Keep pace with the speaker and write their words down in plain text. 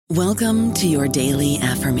Welcome to your daily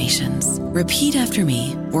affirmations. Repeat after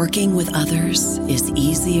me. Working with others is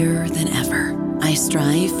easier than ever. I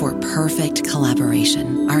strive for perfect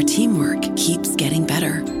collaboration. Our teamwork keeps getting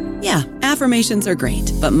better. Yeah, affirmations are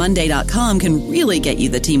great, but Monday.com can really get you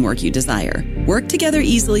the teamwork you desire. Work together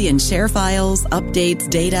easily and share files, updates,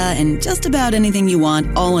 data, and just about anything you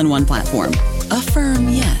want all in one platform. Affirm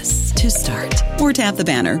yes to start, or tap the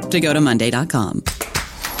banner to go to Monday.com.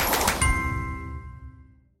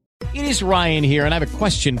 It is Ryan here, and I have a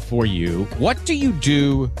question for you. What do you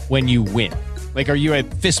do when you win? Like, are you a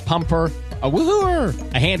fist pumper, a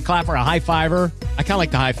woohooer, a hand clapper, a high fiver? I kind of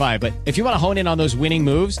like the high five, but if you want to hone in on those winning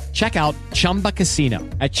moves, check out Chumba Casino.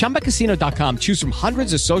 At ChumbaCasino.com, choose from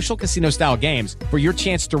hundreds of social casino-style games for your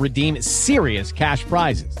chance to redeem serious cash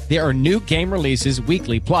prizes. There are new game releases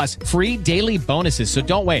weekly, plus free daily bonuses. So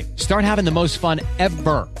don't wait. Start having the most fun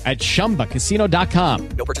ever at ChumbaCasino.com.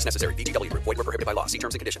 No purchase necessary. VGW. Void where prohibited by law. See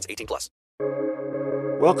terms and conditions. 18+.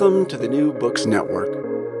 Welcome to the New Books Network.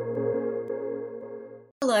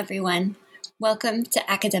 Hello, everyone. Welcome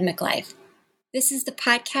to Academic Life. This is the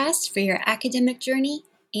podcast for your academic journey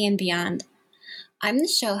and beyond. I'm the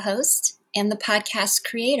show host and the podcast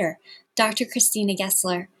creator, Dr. Christina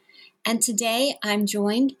Gessler, and today I'm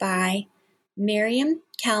joined by Miriam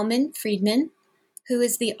Kalman Friedman, who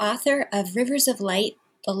is the author of Rivers of Light,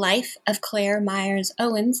 The Life of Claire Myers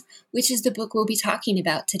Owens, which is the book we'll be talking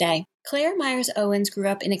about today. Claire Myers Owens grew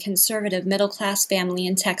up in a conservative middle-class family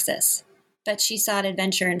in Texas, but she sought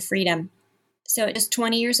adventure and freedom. So at just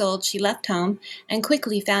 20 years old, she left home and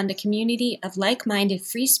quickly found a community of like-minded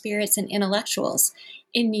free spirits and intellectuals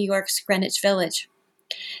in New York's Greenwich Village.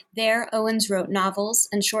 There, Owens wrote novels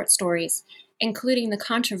and short stories, including the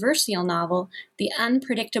controversial novel The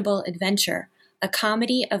Unpredictable Adventure, a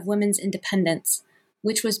comedy of women's independence,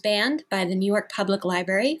 which was banned by the New York Public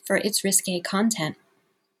Library for its risque content.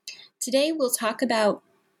 Today, we'll talk about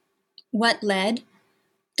what led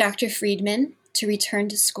Dr. Friedman to return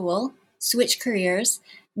to school, switch careers,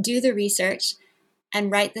 do the research,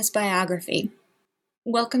 and write this biography.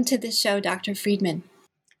 Welcome to the show, Dr. Friedman.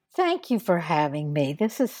 Thank you for having me.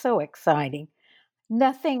 This is so exciting.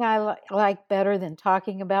 Nothing I like better than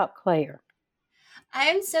talking about Claire.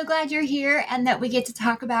 I'm so glad you're here and that we get to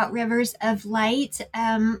talk about Rivers of Light.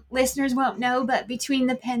 Listeners won't know, but between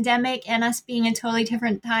the pandemic and us being in totally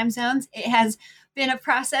different time zones, it has been a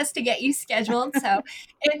process to get you scheduled. So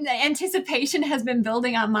and the anticipation has been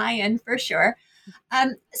building on my end for sure.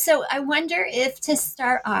 So I wonder if to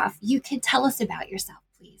start off, you could tell us about yourself,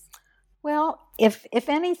 please. Well, if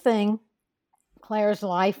anything, Claire's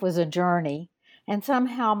life was a journey, and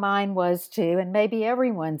somehow mine was too, and maybe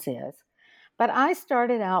everyone's is. But I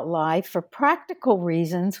started out life for practical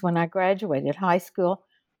reasons. When I graduated high school,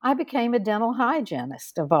 I became a dental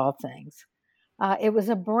hygienist, of all things. It was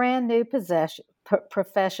a brand new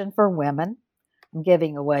profession for women. I'm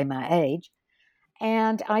giving away my age.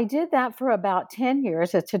 And I did that for about 10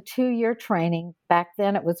 years. It's a 2-year training. Back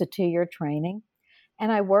then it was a 2-year training.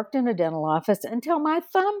 And I worked in a dental office until my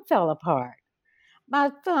thumb fell apart.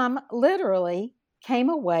 My thumb literally came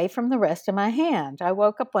away from the rest of my hand. I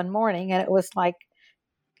woke up one morning and it was like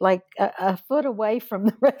a foot away from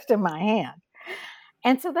the rest of my hand.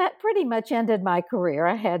 And so that pretty much ended my career.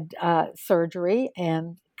 I had surgery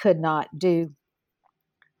and could not do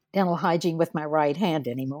dental hygiene with my right hand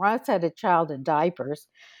anymore. I also had a child in diapers,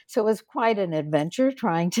 so it was quite an adventure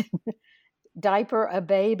trying to diaper a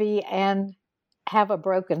baby and have a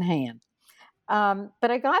broken hand.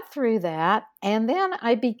 But I got through that, and then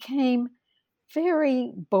I became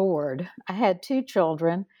very bored. I had 2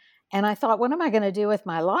 children, and I thought, what am I going to do with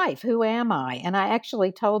my life? Who am I? And I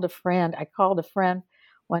actually told a friend, I called a friend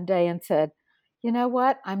one day and said, you know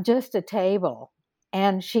what? I'm just a table.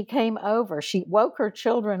 And she came over. She woke her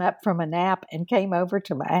children up from a nap and came over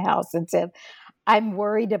to my house and said, I'm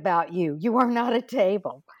worried about you. You are not a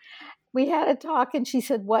table. We had a talk and she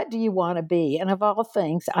said, what do you want to be? And of all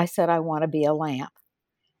things, I said, I want to be a lamp.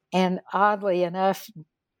 And oddly enough,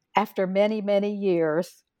 after many, many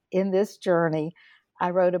years in this journey,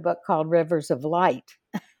 I wrote a book called Rivers of Light.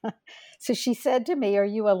 So she said to me, are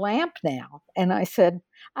you a lamp now? And I said,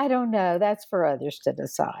 I don't know. That's for others to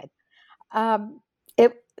decide.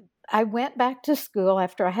 I went back to school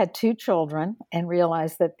after I had 2 children and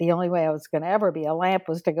realized that the only way I was going to ever be a lamp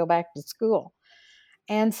was to go back to school.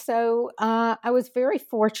 And so I was very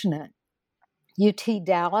fortunate. UT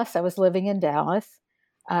Dallas, I was living in Dallas,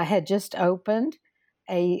 had just opened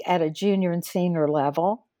at a junior and senior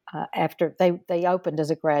level. After they opened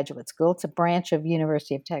as a graduate school. It's a branch of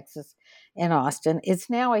University of Texas in Austin. It's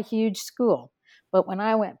now a huge school. But when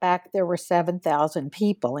I went back, there were 7,000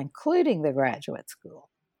 people, including the graduate school.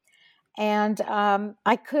 And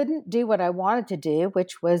I couldn't do what I wanted to do,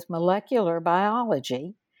 which was molecular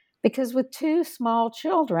biology, because with two small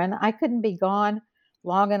children, I couldn't be gone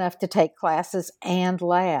long enough to take classes and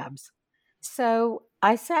labs. So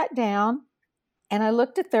I sat down and I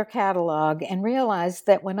looked at their catalog and realized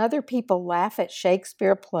that when other people laugh at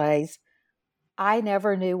Shakespeare plays, I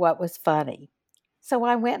never knew what was funny. So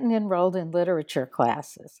I went and enrolled in literature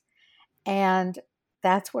classes. And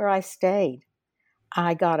that's where I stayed.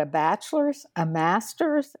 I got a bachelor's, a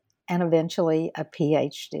master's, and eventually a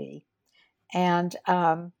PhD. And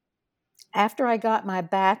after I got my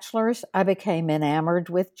bachelor's, I became enamored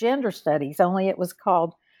with gender studies, only it was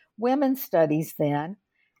called women's studies then.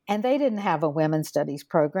 And they didn't have a women's studies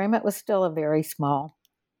program. It was still a very small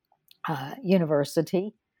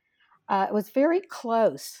university. It was very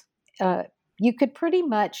close. You could pretty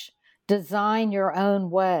much design your own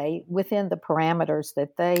way within the parameters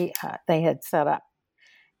that they had set up.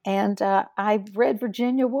 And I read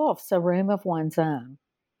Virginia Woolf's A Room of One's Own,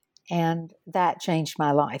 and that changed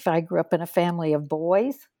my life. I grew up in a family of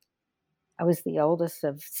boys. I was the oldest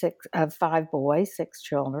of five boys, 6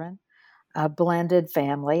 children, a blended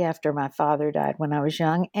family after my father died when I was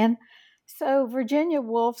young. And so Virginia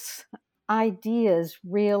Woolf's ideas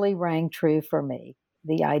really rang true for me.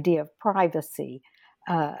 The idea of privacy,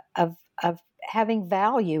 of having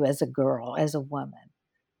value as a girl, as a woman.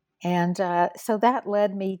 And so that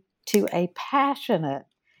led me to a passionate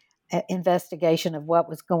investigation of what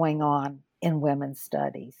was going on in women's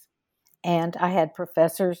studies. And I had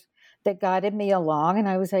professors that guided me along, and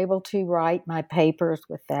I was able to write my papers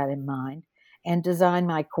with that in mind and design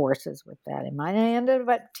my courses with that in mind. And I ended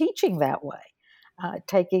up teaching that way,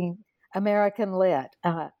 taking American Lit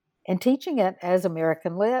and teaching it as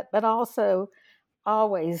American Lit, but also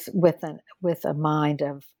always with a mind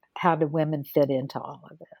of how do women fit into all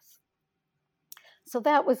of this. So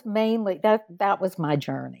that was mainly, that was my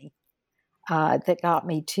journey that got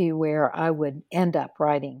me to where I would end up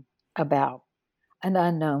writing about an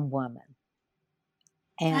unknown woman.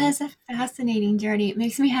 And that is a fascinating journey. It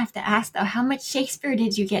makes me have to ask, though, how much Shakespeare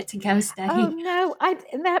did you get to go study? Oh, no,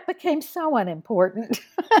 and that became so unimportant.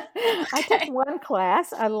 I took one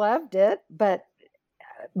class. I loved it, but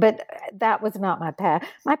that was not my passion.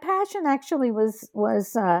 My passion actually was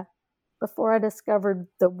before I discovered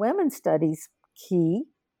the women's studies key,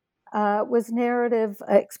 was narrative,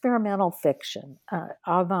 experimental fiction,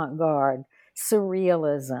 avant-garde,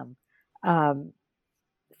 surrealism,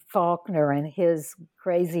 Faulkner and his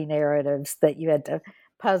crazy narratives that you had to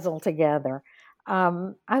puzzle together.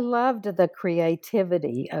 I loved the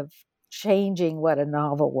creativity of changing what a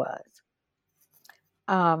novel was.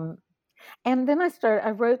 And then I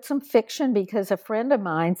wrote some fiction because a friend of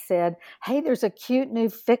mine said, hey, there's a cute new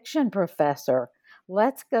fiction professor.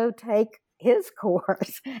 Let's go take his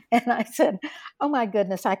course. And I said, oh my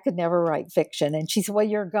goodness, I could never write fiction. And she said, well,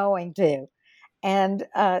 you're going to. And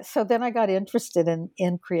so then I got interested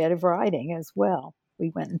in creative writing as well. We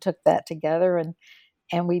went and took that together,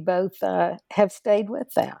 and we both have stayed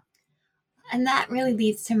with that. And that really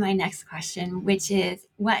leads to my next question, which is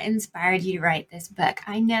what inspired you to write this book?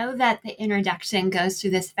 I know that the introduction goes through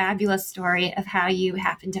this fabulous story of how you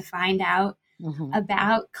happened to find out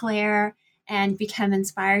about Claire and become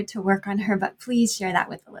inspired to work on her, but please share that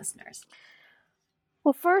with the listeners.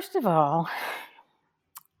 Well, first of all,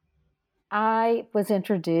 I was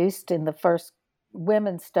introduced in the first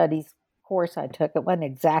women's studies course I took. It wasn't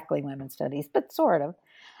exactly women's studies, but sort of.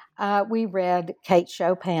 We read Kate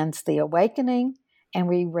Chopin's The Awakening, and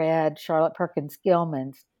we read Charlotte Perkins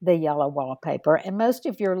Gilman's The Yellow Wallpaper. And most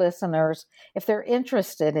of your listeners, if they're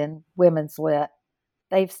interested in women's lit,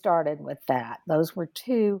 they've started with that. Those were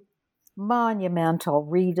two monumental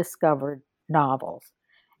rediscovered novels,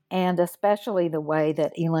 and especially the way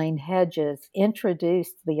that Elaine Hedges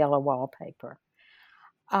introduced The Yellow Wallpaper.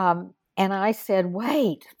 And I said,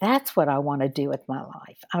 wait, that's what I want to do with my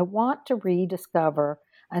life. I want to rediscover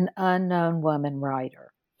an unknown woman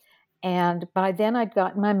writer. And by then I'd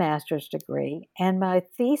gotten my master's degree, and my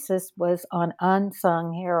thesis was on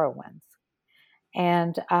unsung heroines.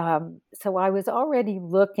 And so I was already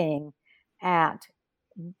looking at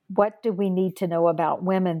what do we need to know about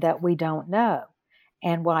women that we don't know?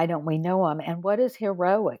 And why don't we know them? And what is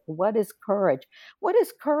heroic? What is courage? What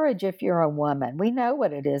is courage if you're a woman? We know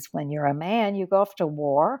what it is when you're a man. You go off to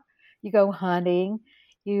war, you go hunting,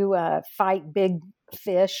 you fight big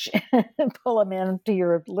fish and pull them into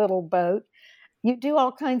your little boat. You do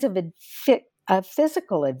all kinds of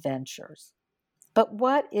physical adventures. But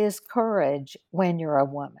what is courage when you're a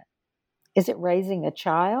woman? Is it raising a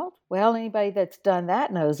child? Well, anybody that's done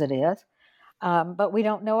that knows it is. but we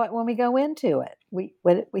don't know it when we go into it. We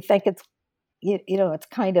think it's, it's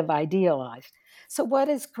kind of idealized. So what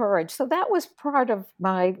is courage? So that was part of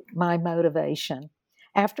my motivation.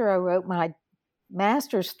 After I wrote my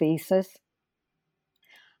master's thesis,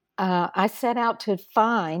 I set out to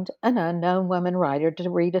find an unknown woman writer to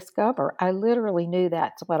rediscover. I literally knew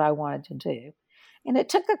that's what I wanted to do. And it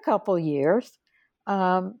took a couple years.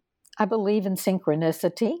 I believe in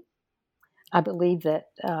synchronicity. I believe that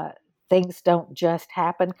things don't just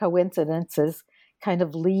happen. Coincidences kind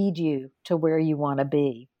of lead you to where you want to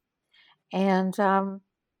be. And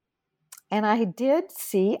I did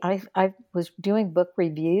see, I was doing book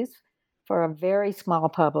reviews for a very small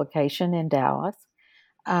publication in Dallas.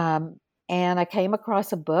 And I came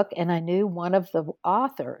across a book, and I knew one of the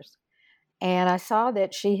authors. And I saw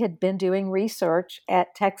that she had been doing research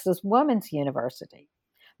at Texas Women's University.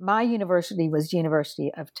 My university was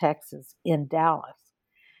University of Texas in Dallas.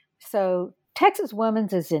 So Texas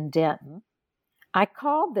Women's is in Denton. I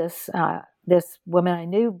called this woman I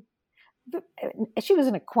knew. She was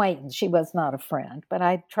an acquaintance. She was not a friend, but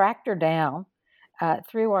I tracked her down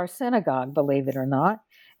through our synagogue, believe it or not,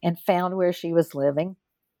 and found where she was living.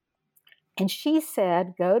 And she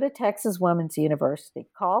said, go to Texas Women's University,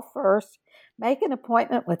 call first, make an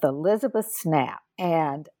appointment with Elizabeth Snap.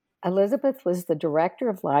 And Elizabeth was the director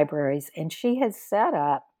of libraries, and she had set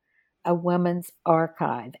up a women's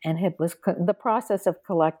archive and was in the process of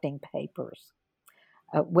collecting papers,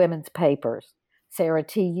 women's papers. Sarah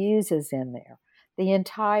T. Hughes is in there. The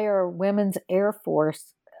entire Women's Air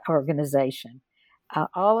Force organization,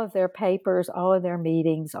 all of their papers, all of their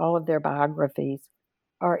meetings, all of their biographies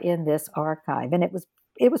are in this archive. And it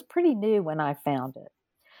was pretty new when I found it.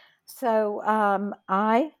 So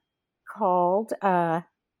I called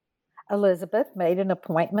Elizabeth, made an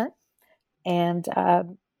appointment, and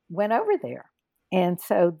went over there. And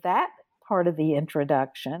so that part of the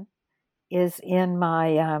introduction is in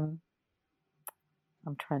my, I'm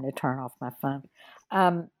trying to turn off my phone.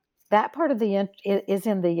 That part of is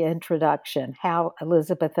in the introduction, how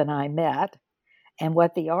Elizabeth and I met and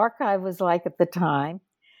what the archive was like at the time.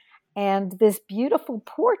 And this beautiful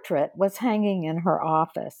portrait was hanging in her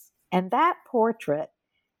office. And that portrait,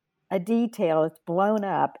 a detail that's blown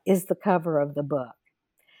up, is the cover of the book.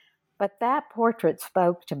 But that portrait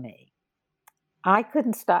spoke to me. I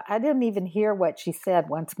couldn't stop. I didn't even hear what she said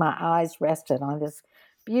once my eyes rested on this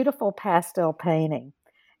beautiful pastel painting.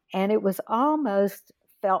 And it was almost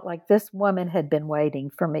felt like this woman had been waiting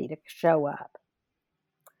for me to show up.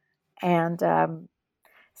 And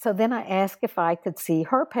so then I asked if I could see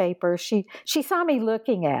her paper. She saw me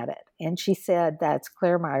looking at it, and she said, that's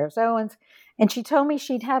Claire Myers Owens. And she told me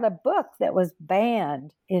she'd had a book that was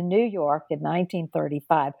banned in New York in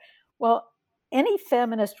 1935. Well, any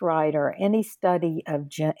feminist writer, anyone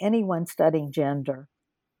studying gender,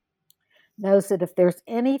 knows that if there's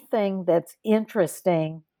anything that's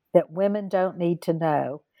interesting that women don't need to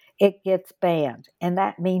know, it gets banned, and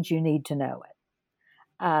that means you need to know it.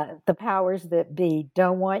 The powers that be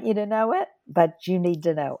don't want you to know it, but you need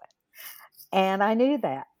to know it. And I knew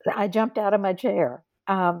that. I jumped out of my chair.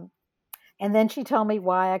 And then she told me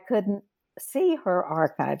why I couldn't see her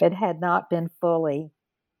archive. It had not been fully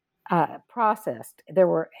processed. There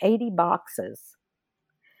were 80 boxes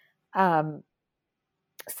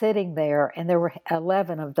sitting there, and there were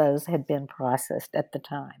 11 of those had been processed at the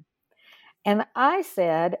time. And I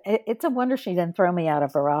said, it's a wonder she didn't throw me out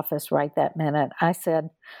of her office right that minute. I said,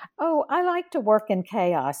 oh, I like to work in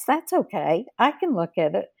chaos. That's okay. I can look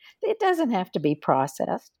at it. It doesn't have to be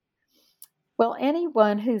processed. Well,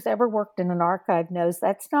 anyone who's ever worked in an archive knows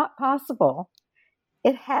that's not possible.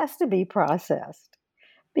 It has to be processed,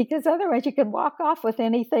 because otherwise you can walk off with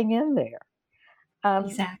anything in there.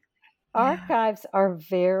 Exactly. Archives are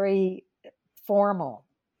very formal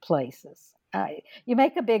places. You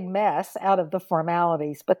make a big mess out of the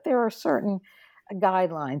formalities, but there are certain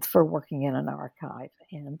guidelines for working in an archive,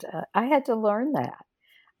 and I had to learn that.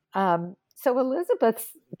 So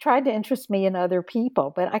Elizabeth tried to interest me in other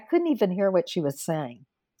people, but I couldn't even hear what she was saying.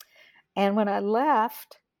 And when I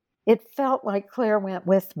left, it felt like Claire went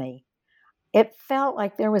with me. It felt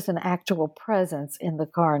like there was an actual presence in the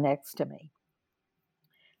car next to me.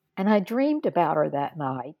 And I dreamed about her that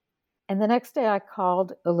night. And the next day I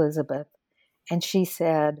called Elizabeth, and she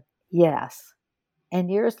said, yes.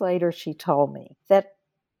 And years later, she told me that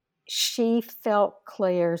she felt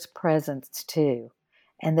Claire's presence too.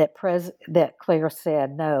 And that Claire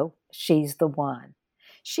said, no, she's the one.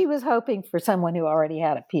 She was hoping for someone who already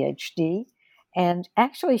had a PhD. And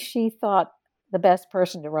actually, she thought the best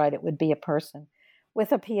person to write it would be a person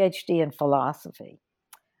with a PhD in philosophy.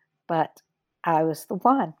 But I was the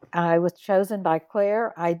one. I was chosen by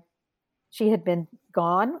Claire. She had been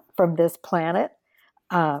gone from this planet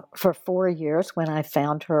for 4 years when I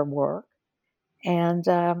found her work, and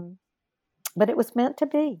but it was meant to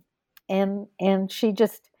be. And she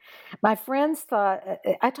just, my friends thought,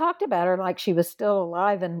 I talked about her like she was still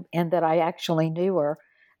alive, and that I actually knew her.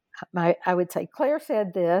 I would say, Claire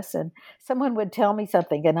said this, and someone would tell me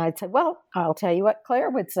something, and I'd say, well, I'll tell you what Claire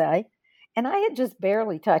would say. And I had just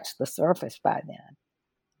barely touched the surface by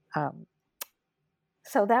then.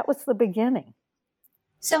 So that was the beginning.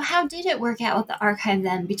 So how did it work out with the archive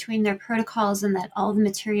then, between their protocols and that all the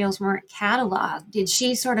materials weren't cataloged? Did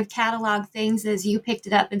she sort of catalog things as you picked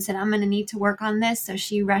it up and said, I'm going to need to work on this, so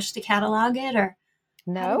she rushed to catalog it? Or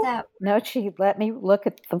No, she let me look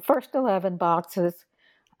at the first 11 boxes,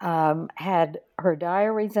 had her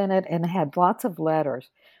diaries in it and had lots of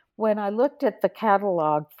letters. When I looked at the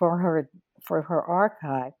catalog for her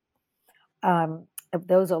archive, of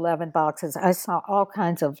those 11 boxes, I saw all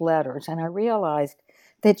kinds of letters, and I realized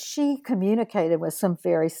that she communicated with some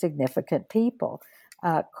very significant people.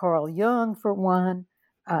 Carl Jung, for one,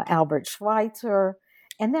 Albert Schweitzer,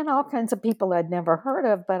 and then all kinds of people I'd never heard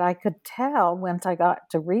of, but I could tell once I got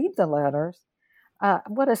to read the letters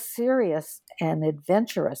what a serious and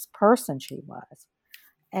adventurous person she was.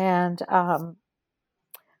 And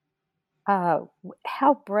how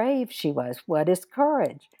brave she was. What is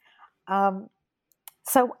courage?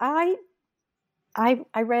 So I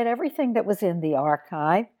read everything that was in the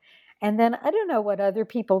archive, and then I don't know what other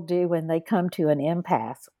people do when they come to an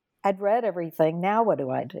impasse. I'd read everything. Now what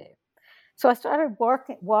do I do? So I started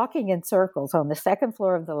walking in circles on the second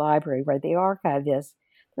floor of the library where the archive is.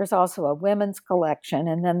 There's also a women's collection,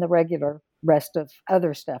 and then the regular rest of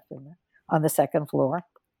other stuff on the second floor.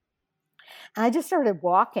 And I just started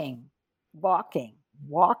walking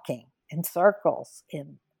in circles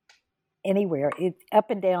anywhere, up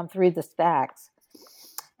and down through the stacks.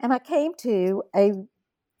 And I came to a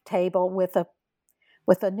table with a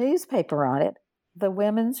newspaper on it, the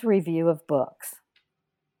Women's Review of Books,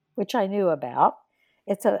 which I knew about.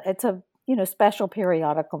 It's a special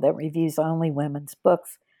periodical that reviews only women's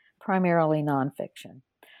books, primarily nonfiction.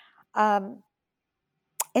 And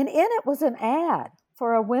in it was an ad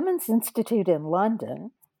for a women's institute in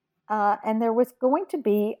London, and there was going to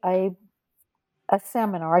be a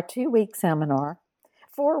seminar, a 2-week seminar,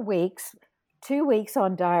 4 weeks, 2 weeks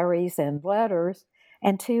on diaries and letters,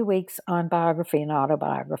 and 2 weeks on biography and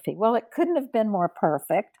autobiography. Well, it couldn't have been more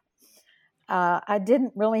perfect. I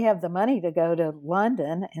didn't really have the money to go to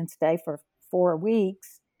London and stay for 4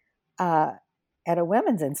 weeks at a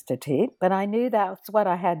women's institute, but I knew that's what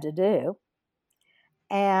I had to do.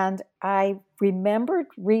 And I remembered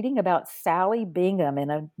reading about Sally Bingham in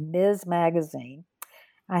a Ms. magazine.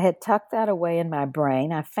 I had tucked that away in my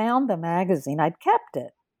brain. I found the magazine. I'd kept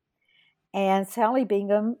it. And Sally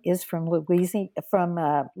Bingham is from Louisville,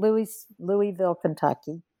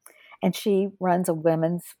 Kentucky, and she runs a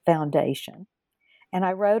women's foundation. And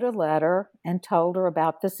I wrote a letter and told her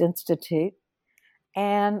about this institute.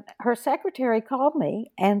 And her secretary called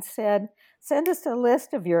me and said, send us a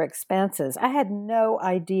list of your expenses. I had no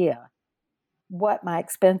idea what my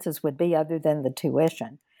expenses would be other than the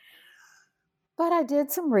tuition. But I did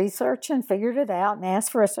some research and figured it out and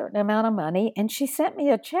asked for a certain amount of money, and she sent me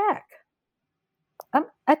a check.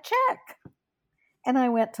 And I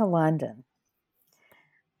went to London.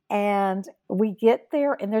 And we get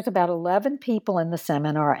there, and there's about 11 people in the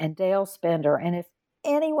seminar, and Dale Spender. And if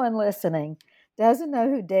anyone listening doesn't know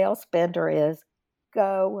who Dale Spender is,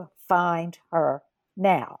 go find her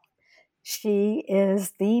now. She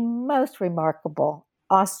is the most remarkable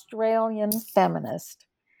Australian feminist.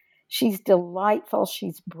 She's delightful.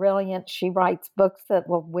 She's brilliant. She writes books that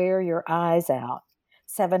will wear your eyes out.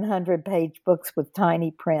 700-page books with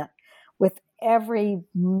tiny print. With every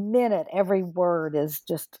minute, every word is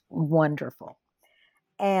just wonderful.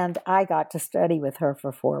 And I got to study with her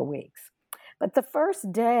for 4 weeks. But the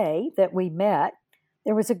first day that we met,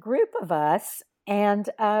 there was a group of us, and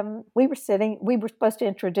we were supposed to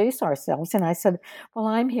introduce ourselves. And I said, well,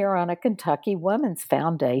 I'm here on a Kentucky Women's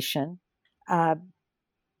Foundation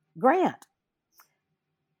grant.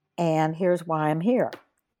 And here's why I'm here.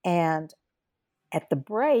 And at the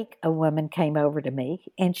break, a woman came over to me,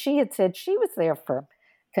 and she had said she was there for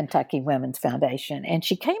Kentucky Women's Foundation. And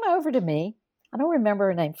she came over to me, I don't remember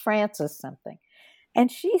her name, Frances something.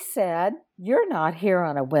 And she said, you're not here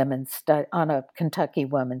on a Kentucky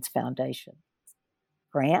Women's Foundation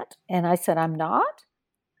grant. And I said, I'm not?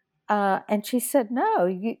 And she said, no,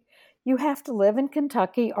 you have to live in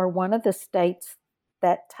Kentucky or one of the states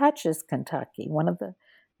that touches Kentucky, one of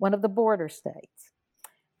the border states.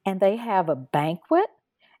 and they have a banquet,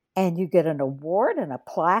 and you get an award and a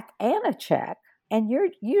plaque and a check, and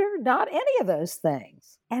you're not any of those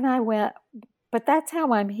things. And I went, but that's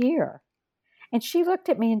how I'm here. And she looked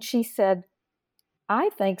at me and she said, I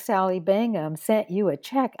think Sally Bingham sent you a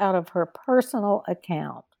check out of her personal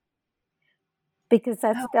account, because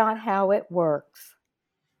that's not how it works.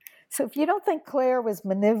 So if you don't think Claire was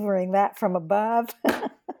maneuvering that from above.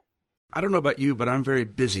 I don't know about you, but I'm very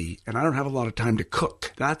busy and I don't have a lot of time to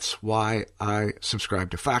cook. That's why I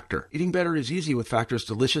subscribe to Factor. Eating better is easy with Factor's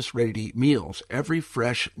delicious, ready-to-eat meals. Every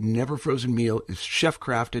fresh, never frozen meal is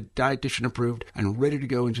chef-crafted, dietitian approved, and ready to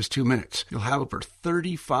go in just 2 minutes. You'll have over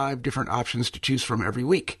 35 different options to choose from every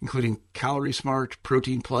week, including Calorie Smart,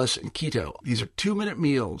 Protein Plus, and Keto. These are 2-minute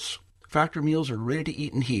meals. Factor meals are ready to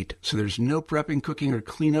eat and heat, so there's no prepping, cooking, or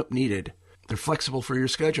cleanup needed. They're flexible for your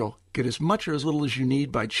schedule. Get as much or as little as you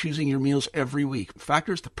need by choosing your meals every week.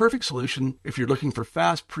 Factor is the perfect solution if you're looking for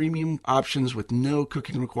fast, premium options with no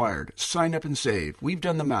cooking required. Sign up and save. We've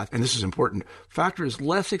done the math, and this is important. Factor is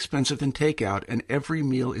less expensive than takeout, and every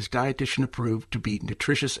meal is dietitian approved to be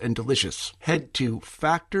nutritious and delicious. Head to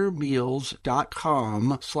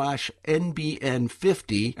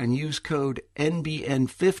factormeals.com/NBN50 and use code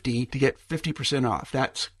NBN50 to get 50% off.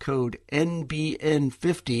 That's code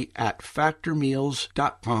NBN50 at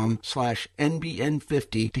factormeals.com/NBN50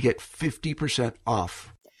 to get 50%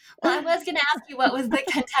 off. Well, I was going to ask you what was the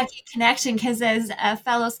Kentucky connection, because as a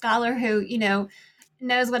fellow scholar who,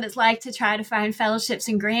 knows what it's like to try to find fellowships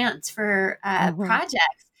and grants for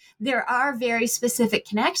projects, there are very specific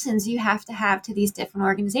connections you have to have to these different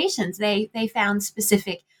organizations. They found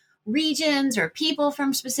specific regions or people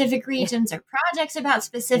from specific regions or projects about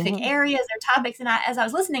specific areas or topics. And as I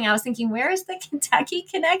was listening, I was thinking, where is the Kentucky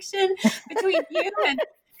connection between you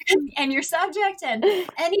and your subject and any of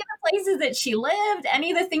the places that she lived,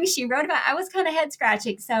 any of the things she wrote about? I was kind of head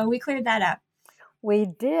scratching. So we cleared that up. We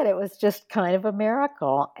did. It was just kind of a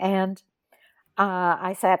miracle. And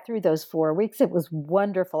I sat through those 4 weeks. It was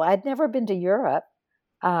wonderful. I'd never been to Europe.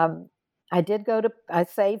 I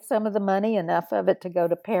saved some of the money, enough of it to go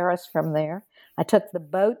to Paris from there. I took the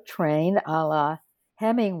boat train a la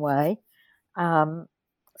Hemingway.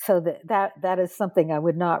 So that is something I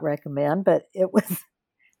would not recommend, but it was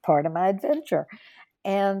part of my adventure.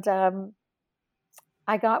 And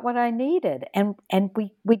I got what I needed. And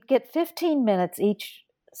we'd get 15 minutes each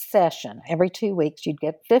session. Every 2 weeks, you'd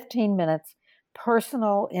get 15 minutes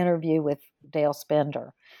personal interview with Dale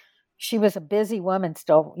Spender. She was a busy woman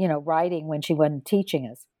still, writing when she wasn't teaching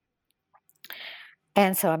us.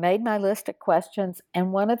 And so I made my list of questions.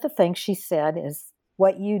 And one of the things she said is,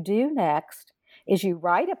 what you do next is you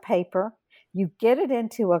write a paper, you get it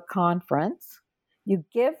into a conference, you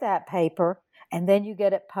give that paper, and then you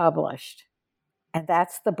get it published. And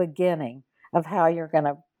that's the beginning of how you're going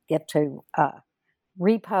to get to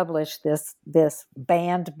republish this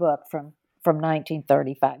banned book from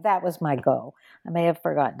 1935. That was my goal. I may have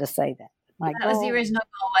forgotten to say that. That was the original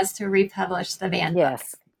goal, was to republish the banned book.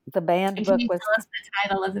 Yes, the banned book was. Can you tell us the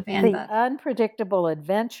title of the banned book? The Unpredictable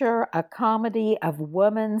Adventure, a Comedy of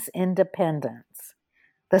Woman's Independence.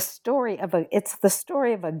 It's the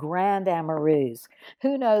story of a grand amoureuse.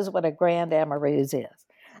 Who knows what a grand amoureuse is?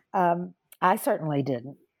 I certainly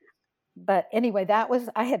didn't. But anyway,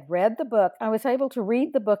 I had read the book. I was able to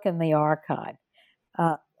read the book in the archive.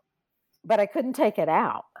 But I couldn't take it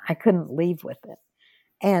out. I couldn't leave with it.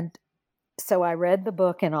 And so I read the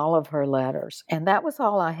book and all of her letters, and that was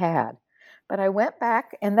all I had. But I went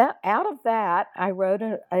back, and out of that, I wrote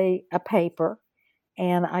a paper,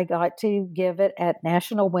 and I got to give it at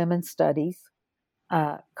National Women's Studies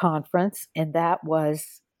Conference, and that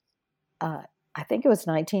was, I think it was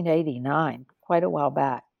 1989, quite a while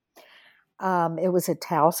back. It was at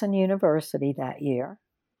Towson University that year.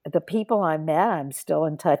 The people I met, I'm still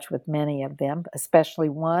in touch with many of them, especially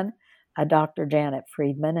one, Dr. Janet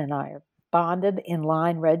Friedman, and I are bonded in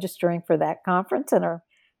line registering for that conference and are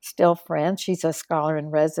still friends. She's a scholar in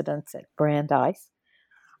residence at Brandeis.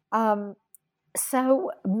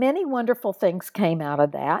 So many wonderful things came out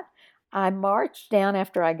of that. I marched down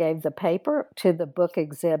after I gave the paper to the book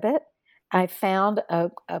exhibit. I found a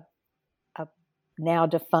now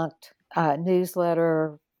defunct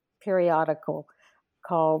newsletter periodical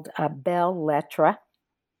called Belles Lettres,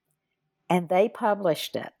 and they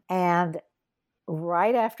published it. And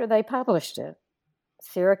right after they published it,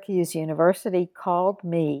 Syracuse University called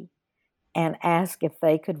me and asked if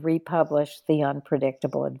they could republish The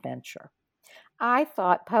Unpredictable Adventure. I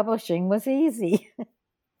thought publishing was easy.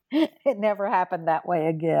 It never happened that way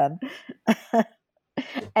again.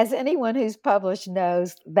 As anyone who's published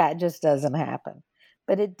knows, that just doesn't happen.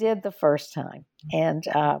 but it did the first time. And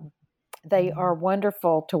they are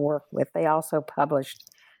wonderful to work with. They also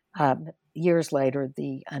published years later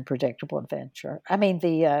the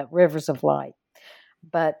Rivers of Light.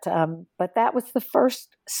 But that was the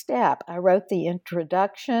first step. I wrote the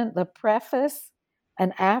introduction, the preface,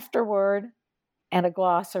 an afterword, and a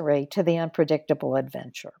glossary to the Unpredictable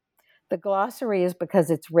Adventure. The glossary is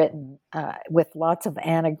because it's written with lots of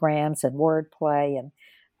anagrams and wordplay and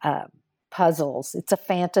puzzles. It's a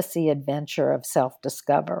fantasy adventure of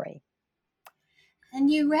self-discovery. And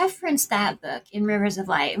you referenced that book in Rivers of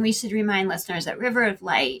Light, and we should remind listeners that River of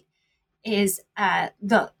Light is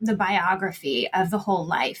the biography of the whole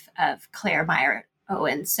life of Claire Meyer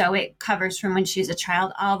Owens. So it covers from when she was a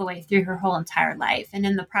child all the way through her whole entire life. And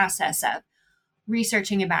in the process of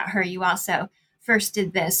researching about her, you also first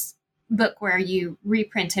did this book where you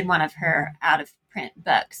reprinted one of her out of print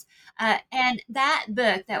books. And that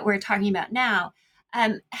book that we're talking about now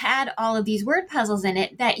had all of these word puzzles in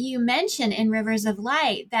it that you mentioned in Rivers of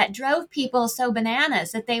Light that drove people so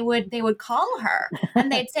bananas that they would call her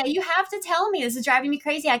and they'd say, "You have to tell me, this is driving me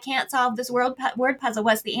crazy. I can't solve this word puzzle.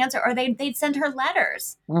 What's the answer?" Or they'd send her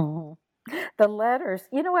letters. Mm-hmm. The letters,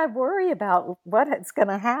 I worry about what's going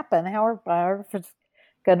to happen. How are biographers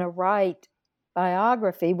going to write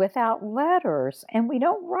biography without letters? And we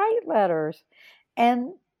don't write letters.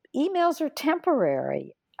 And emails are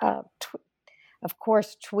temporary. Of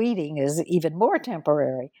course, tweeting is even more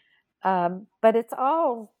temporary. But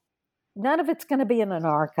none of it's going to be in an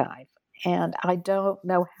archive. And I don't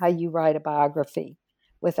know how you write a biography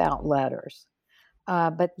without letters.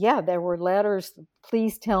 But yeah, there were letters,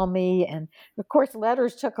 please tell me. And of course,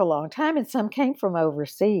 letters took a long time, and some came from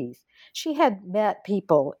overseas. She had met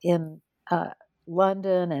people in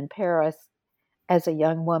London and Paris as a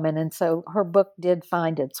young woman, and so her book did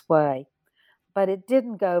find its way. But it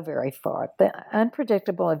didn't go very far. The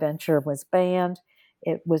Unpredictable Adventure was banned.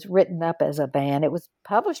 It was written up as a ban. It was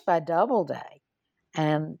published by Doubleday,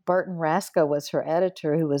 and Burton Rasco was her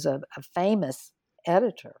editor, who was a famous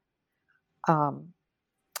editor.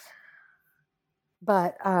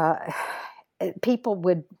 But people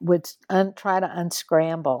would try to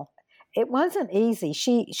unscramble. It wasn't easy.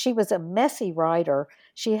 She was a messy writer.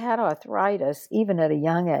 She had arthritis even at a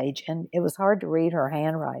young age, and it was hard to read her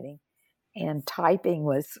handwriting. And typing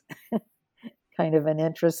was kind of an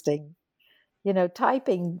interesting,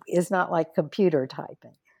 typing is not like computer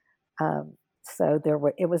typing. So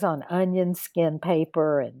it was on onion skin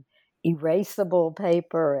paper and erasable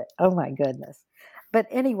paper. Oh my goodness. But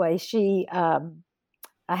anyway,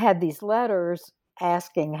 I had these letters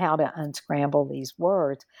asking how to unscramble these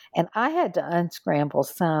words. And I had to unscramble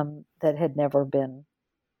some that had never been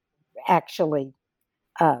actually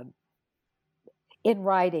in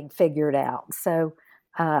writing figured out. So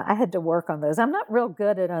I had to work on those. I'm not real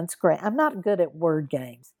good at I'm not good at word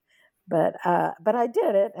games, but I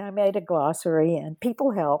did it. And I made a glossary, and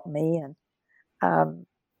people helped me. And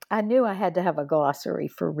I knew I had to have a glossary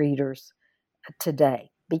for readers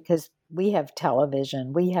today because we have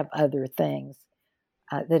television, we have other things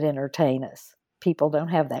that entertain us. People don't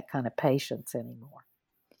have that kind of patience anymore.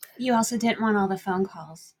 You also didn't want all the phone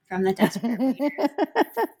calls from the desperate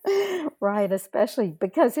readers. Right, especially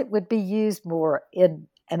because it would be used more in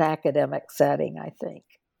an academic setting, I think.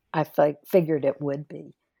 I figured it would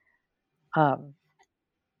be. Go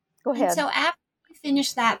ahead. And so after you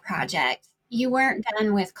finished that project, you weren't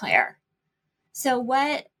done with Claire. So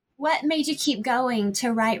what made you keep going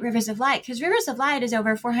to write Rivers of Light? Because Rivers of Light is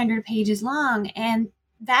over 400 pages long, and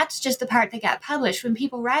that's just the part that got published. When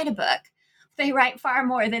people write a book, they write far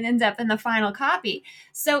more than ends up in the final copy.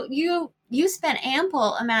 So you spent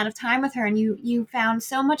ample amount of time with her, and you found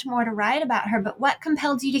so much more to write about her. But what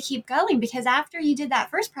compelled you to keep going? Because after you did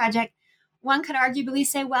that first project, one could arguably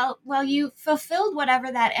say, well, you fulfilled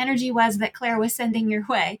whatever that energy was that Claire was sending your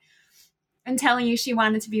way and telling you she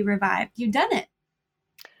wanted to be revived. You've done it.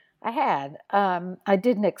 I had. I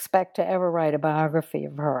didn't expect to ever write a biography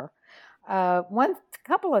of her.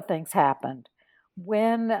 Couple of things happened.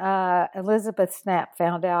 When Elizabeth Snap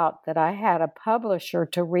found out that I had a publisher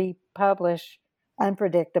to republish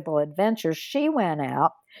Unpredictable Adventures, she went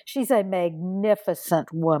out. She's a magnificent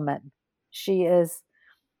woman. She is.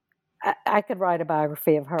 I could write a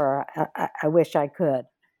biography of her. I wish I could.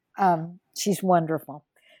 She's wonderful.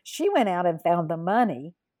 She went out and found the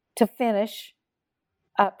money to finish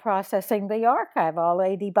processing the archive, all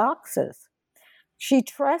 80 boxes. She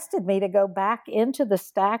trusted me to go back into the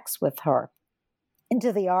stacks with her,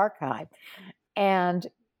 into the archive. And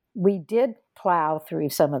we did plow through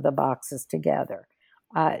some of the boxes together.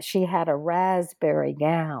 She had a raspberry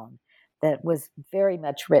gown that was very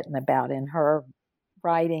much written about in her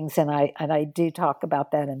writings, and I do talk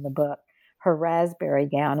about that in the book, her raspberry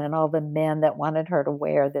gown and all the men that wanted her to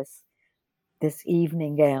wear this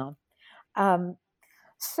evening gown.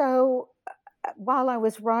 So while I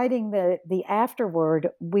was writing the afterword,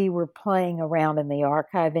 we were playing around in the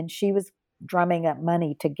archive, and she was drumming up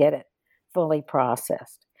money to get it fully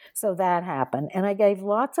processed. So that happened, and I gave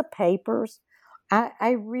lots of papers.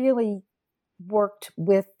 I really worked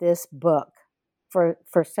with this book for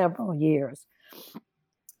several years,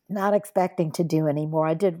 not expecting to do any more.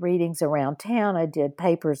 I did readings around town. I did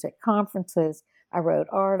papers at conferences. I wrote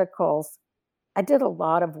articles. I did a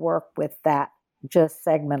lot of work with that just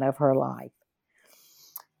segment of her life.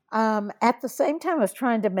 At the same time, I was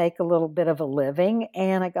trying to make a little bit of a living,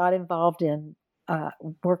 and I got involved in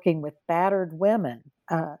working with battered women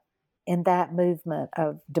in that movement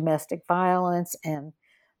of domestic violence and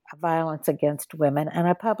violence against women. And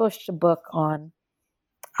I published a book on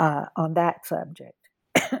that subject.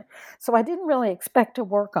 So I didn't really expect to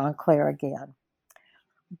work on Claire again.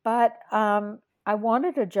 But I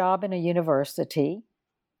wanted a job in a university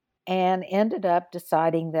and ended up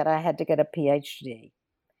deciding that I had to get a PhD.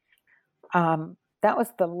 That was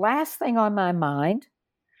the last thing on my mind,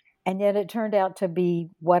 and yet it turned out to be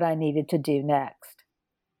what I needed to do next.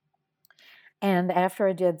 And after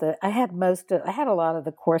I did I had a lot of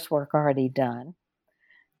the coursework already done,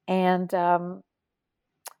 and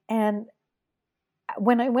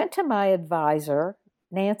when I went to my advisor,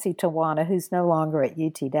 Nancy Tawana, who's no longer at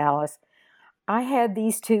UT Dallas, I had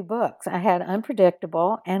these two books. I had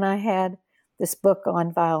Unpredictable, and I had this book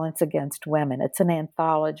on violence against women. It's an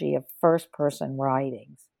anthology of first-person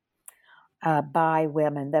writings by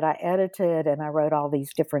women that I edited, and I wrote all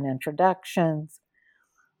these different introductions.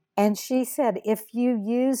 And she said, if you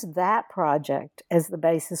use that project as the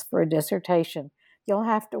basis for a dissertation, you'll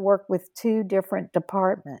have to work with two different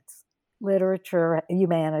departments, literature,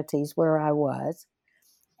 humanities, where I was,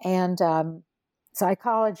 and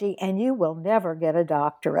psychology, and you will never get a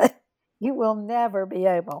doctorate. You will never be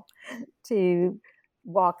able to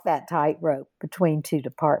walk that tightrope between two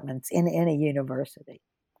departments in any university.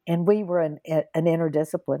 And we were an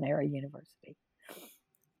interdisciplinary university.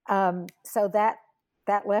 So that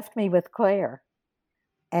left me with Claire.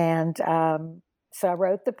 And so I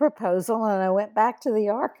wrote the proposal, and I went back to the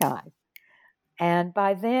archive. And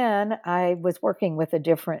by then, I was working with a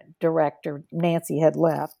different director. Nancy had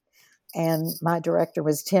left. And my director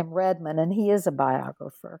was Tim Redman, and he is a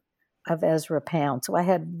biographer of Ezra Pound. So I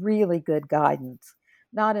had really good guidance,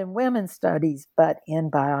 not in women's studies, but in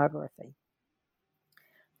biography.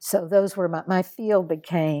 So those were my field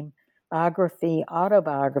became biography,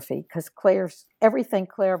 autobiography, because everything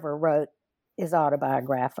Claire ever wrote is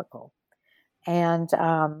autobiographical. And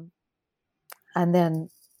then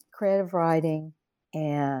creative writing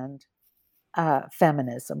and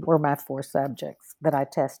feminism were my four subjects that I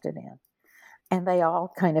tested in. And they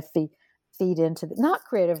all kind of feed into not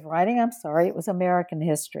creative writing, it was American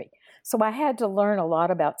history. So I had to learn a lot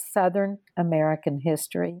about Southern American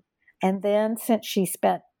history. And then since she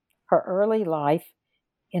spent her early life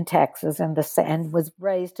in Texas and was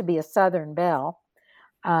raised to be a Southern belle,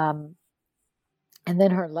 and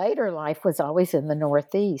then her later life was always in the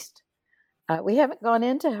Northeast. We haven't gone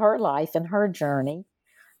into her life and her journey.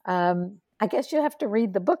 I guess you have to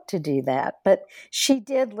read the book to do that. But she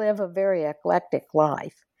did live a very eclectic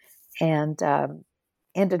life and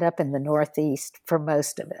ended up in the Northeast for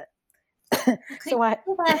most of it. Could you give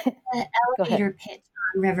the elevator pitch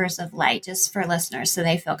on Rivers of Light, just for listeners, so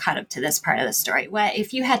they feel caught up to this part of the story? What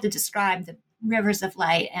if you had to describe the Rivers of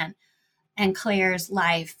Light and Claire's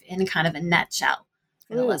life in kind of a nutshell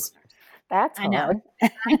for the listeners? That's hard. I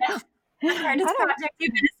know. Hardest project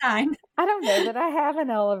you've been assigned. I don't know that I have an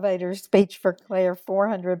elevator speech for Claire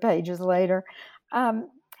 400 pages later.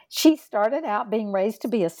 She started out being raised to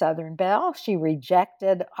be a Southern belle. She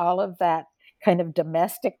rejected all of that kind of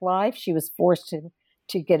domestic life. She was forced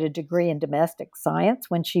to get a degree in domestic science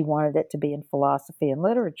when she wanted it to be in philosophy and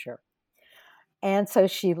literature. And so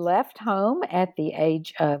she left home at the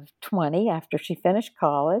age of 20 after she finished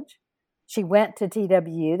college. She went to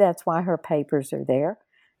TWU. That's why her papers are there.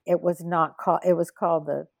 It was called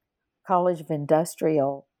the College of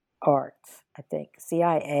Industrial Arts, I think,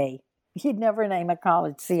 CIA. You'd never name a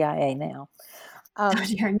college CIA now. And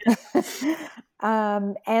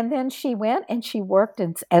then she went and she worked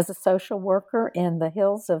as a social worker in the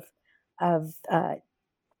hills of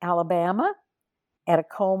Alabama at a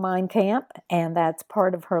coal mine camp, and that's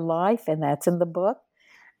part of her life, and that's in the book.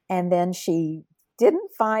 And then she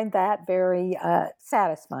didn't find that very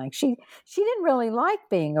satisfying. She didn't really like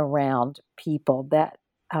being around people that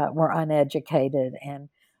were uneducated and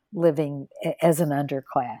living as an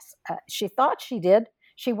underclass. She thought she did.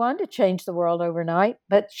 She wanted to change the world overnight,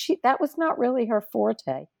 but that was not really her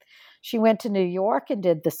forte. She went to New York and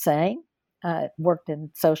did the same, worked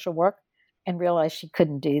in social work, and realized she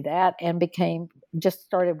couldn't do that, and just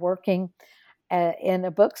started working in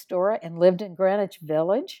a bookstore and lived in Greenwich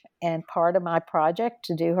Village. And part of my project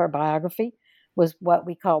to do her biography was what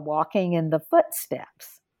we call walking in the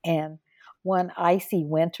footsteps. And one icy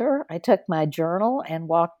winter, I took my journal and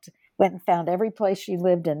went and found every place she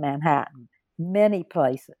lived in Manhattan, many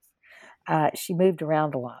places. She moved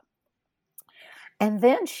around a lot. And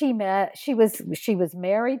then she was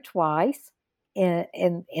married twice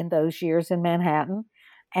in those years in Manhattan.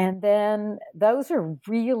 And then those are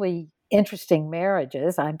really interesting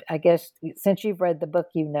marriages. I guess since you've read the book,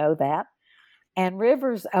 you know that. And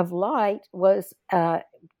Rivers of Light was, I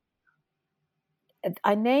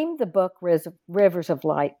named the book Rivers of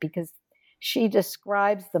Light because she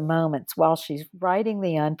describes the moments while she's writing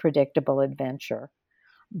the unpredictable adventure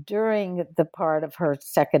during the part of her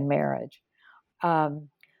second marriage,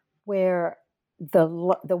 where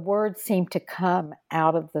the words seem to come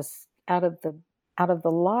out of the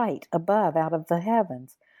light above, out of the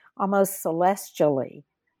heavens, almost celestially,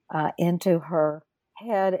 into her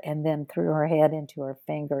head, and then through her head into her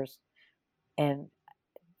fingers. And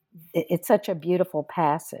it's such a beautiful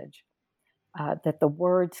passage that the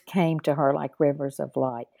words came to her like rivers of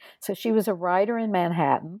light. So she was a writer in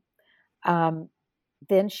Manhattan.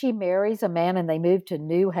 Then she marries a man and they move to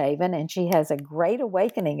New Haven, and she has a great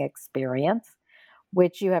awakening experience,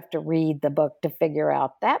 which you have to read the book to figure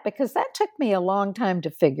out that, because that took me a long time to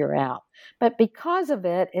figure out. But because of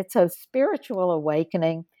it, it's a spiritual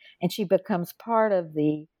awakening, and she becomes part of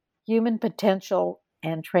the human potential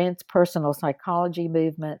and transpersonal psychology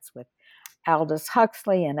movements with Aldous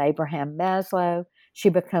Huxley and Abraham Maslow. She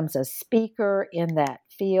becomes a speaker in that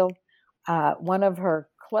field. One of her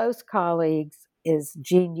close colleagues is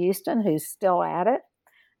Jean Houston, who's still at it.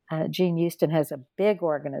 Jean Houston has a big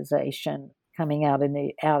organization coming out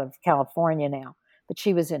of California now, but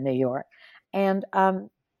she was in New York, and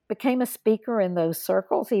became a speaker in those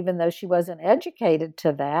circles. Even though she wasn't educated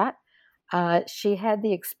to that, she had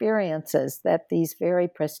the experiences that these very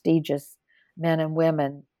prestigious men and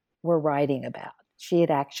women were writing about. She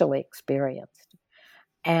had actually experienced,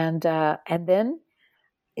 and then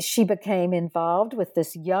she became involved with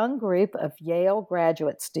this young group of Yale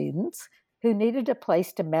graduate students who needed a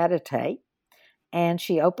place to meditate. And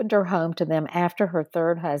she opened her home to them after her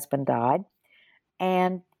third husband died,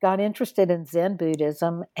 and got interested in Zen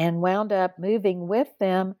Buddhism, and wound up moving with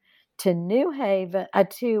them to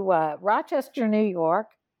Rochester, New York,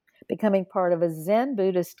 becoming part of a Zen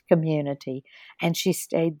Buddhist community. And she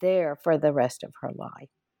stayed there for the rest of her life.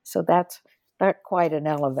 So that's quite an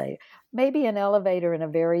elevator. Maybe an elevator in a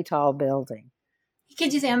very tall building. You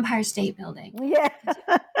could do the Empire State Building. Yeah.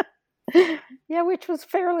 Yeah, which was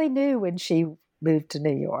fairly new when she moved to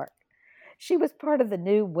New York. She was part of the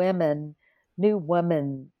New Woman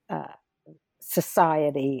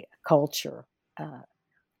society culture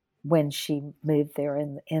when she moved there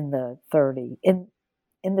in the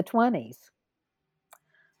 20s.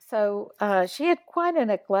 So she had quite an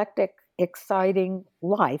eclectic, exciting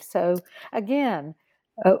life. So again,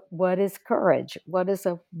 what is courage? What is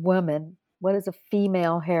a woman? What is a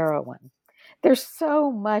female heroine? There's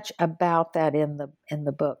so much about that in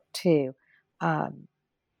the book too. And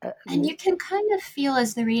you can kind of feel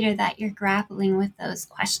as the reader that you're grappling with those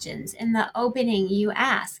questions. In the opening, you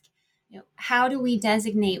ask, how do we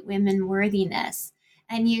designate women worthiness?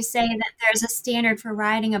 And you say that there's a standard for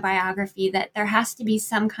writing a biography, that there has to be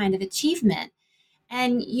some kind of achievement.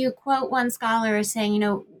 And you quote one scholar as saying,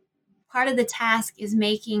 part of the task is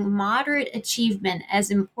making moderate achievement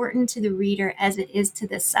as important to the reader as it is to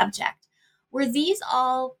the subject. Were these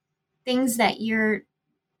all things that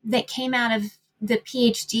came out of the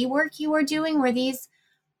PhD work you were doing? Were these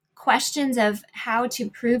questions of how to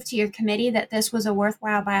prove to your committee that this was a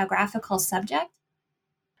worthwhile biographical subject?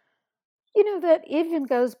 That even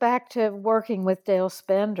goes back to working with Dale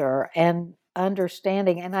Spender and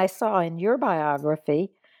understanding. And I saw in your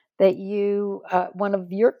biography that one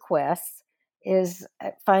of your quests is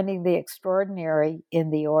finding the extraordinary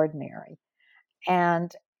in the ordinary.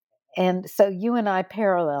 And so you and I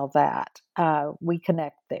parallel that. We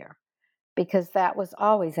connect there, because that was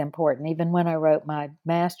always important. Even when I wrote my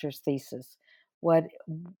master's thesis, what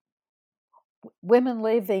women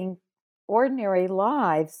living ordinary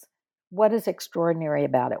lives, what is extraordinary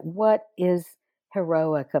about it? What is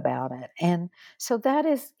heroic about it? And so that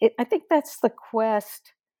is it. I think that's the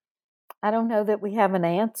quest. I don't know that we have an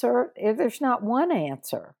answer. There's not one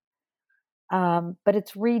answer. but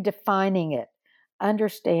it's redefining it,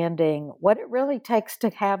 understanding what it really takes to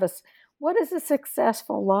have what is a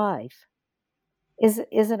successful life? Is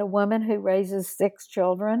it a woman who raises 6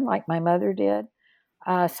 children like my mother did?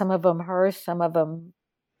 Some of them hers, some of them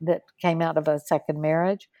that came out of a second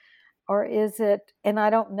marriage? Or is it, and I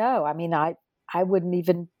don't know, I mean, I wouldn't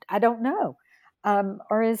even, I don't know.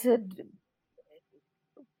 Or is it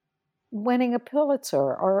winning a Pulitzer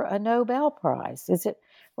or a Nobel Prize? Is it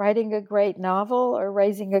writing a great novel or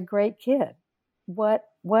raising a great kid? What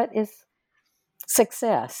is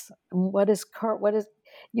success? What is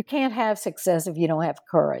you can't have success if you don't have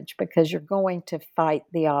courage, because you're going to fight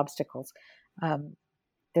the obstacles.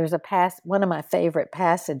 There's one of my favorite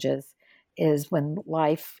passages is when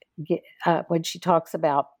when she talks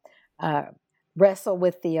about wrestle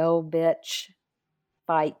with the old bitch,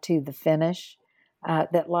 fight to the finish.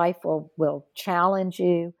 That life will challenge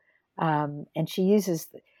you, and she uses,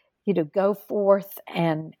 go forth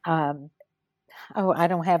and I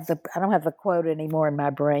don't have the quote anymore in my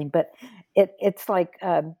brain, but it's like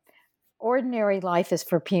ordinary life is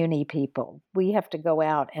for puny people. We have to go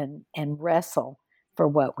out and wrestle for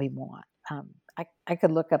what we want. I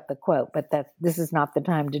could look up the quote, but this is not the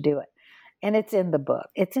time to do it. And it's in the book.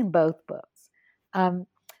 It's in both books.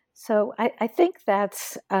 So I think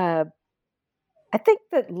that's. I think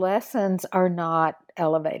that lessons are not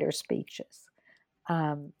elevator speeches.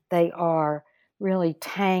 They are really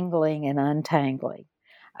tangling and untangling.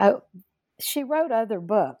 She wrote other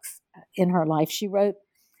books in her life. She wrote,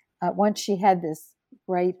 once she had this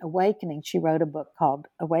great awakening, she wrote a book called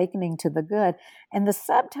Awakening to the Good. And the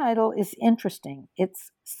subtitle is interesting.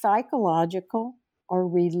 It's Psychological or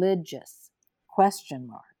Religious? ? It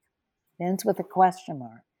ends with a question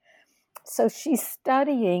mark. So she's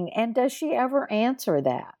studying, and does she ever answer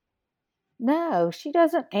that? No, she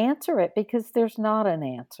doesn't answer it because there's not an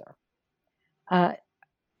answer.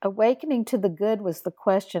 Awakening to the good was the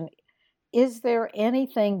question, is there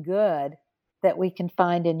anything good that we can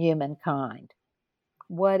find in humankind?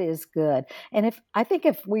 What is good? And I think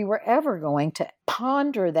if we were ever going to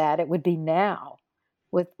ponder that, it would be now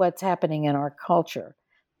with what's happening in our culture.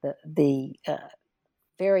 The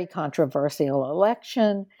very controversial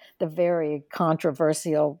election, the very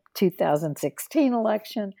controversial 2016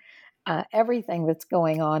 election, everything that's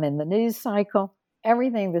going on in the news cycle,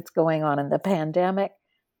 everything that's going on in the pandemic.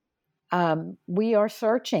 We are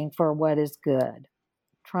searching for what is good,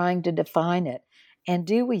 trying to define it. And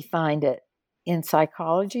do we find it in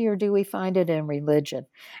psychology or do we find it in religion?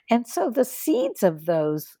 And so the seeds of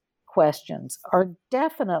those questions are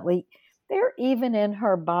definitely, they're even in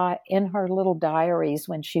her little diaries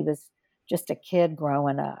when she was just a kid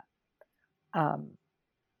growing up.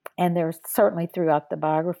 And they're certainly throughout the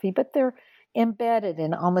biography, but they're embedded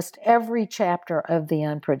in almost every chapter of The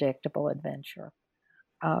Unpredictable Adventure.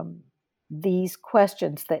 These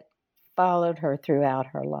questions that followed her throughout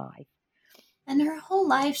her life. And her whole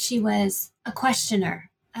life, she was a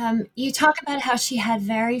questioner. You talk about how she had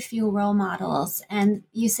very few role models, and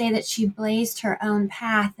you say that she blazed her own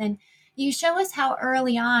path. And you show us how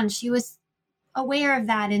early on she was aware of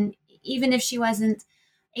that. And even if she wasn't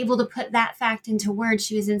able to put that fact into words,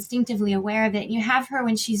 she was instinctively aware of it. And you have her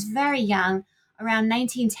when she's very young, around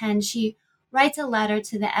 1910, she writes a letter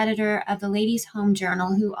to the editor of the Ladies' Home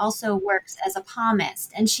Journal, who also works as a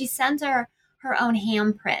palmist. And she sends her own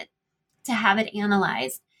handprint to have it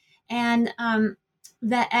analyzed. And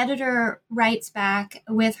the editor writes back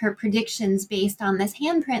with her predictions based on this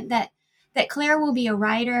handprint that Claire will be a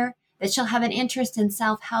writer, that she'll have an interest in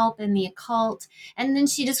self-help and the occult. And then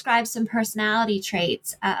she describes some personality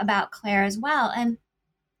traits about Claire as well. And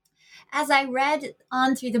as I read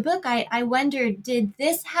on through the book, I wondered, did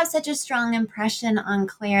this have such a strong impression on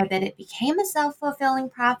Claire that it became a self-fulfilling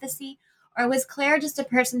prophecy? Or was Claire just a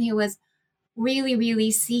person who was really,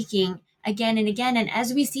 really seeking again and again? And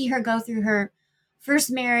as we see her go through her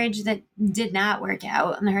first marriage that did not work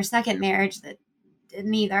out and her second marriage that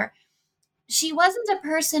didn't either, she wasn't a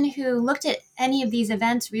person who looked at any of these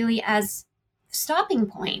events really as stopping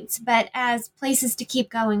points, but as places to keep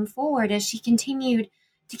going forward as she continued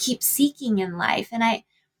to keep seeking in life. And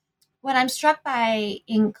what I'm struck by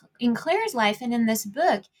in Claire's life and in this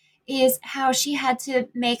book is how she had to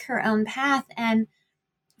make her own path. And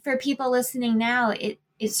for people listening now, it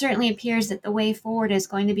certainly appears that the way forward is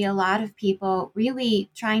going to be a lot of people really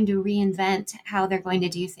trying to reinvent how they're going to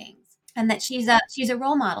do things. And that she's a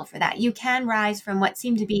role model for that. You can rise from what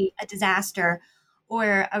seemed to be a disaster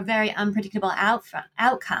or a very unpredictable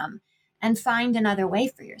outcome and find another way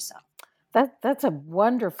for yourself. That's a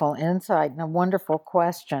wonderful insight and a wonderful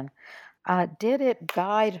question. Did it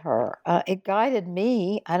guide her? It guided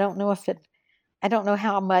me. I don't know if it I don't know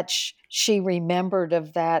how much she remembered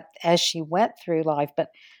of that as she went through life, but,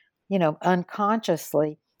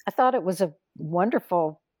 unconsciously, I thought it was a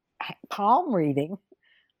wonderful palm reading.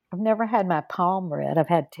 I've never had my palm read. I've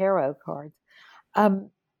had tarot cards.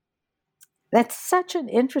 That's such an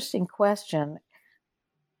interesting question.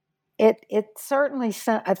 It certainly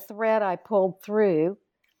sent a thread I pulled through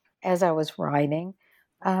as I was writing.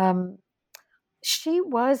 She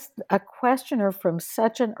was a questioner from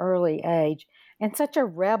such an early age and such a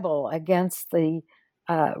rebel against the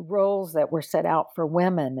roles that were set out for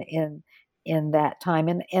women in that time.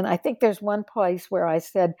 And I think there's one place where I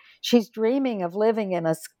said she's dreaming of living in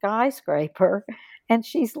a skyscraper, and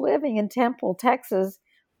she's living in Temple, Texas,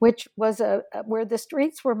 which was where the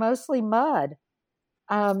streets were mostly mud.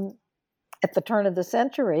 At the turn of the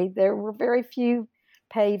century, there were very few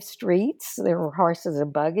paved streets. There were horses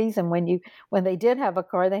and buggies, and when they did have a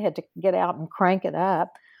car, they had to get out and crank it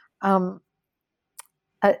up.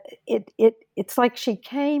 It's like she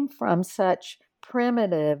came from such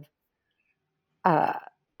primitive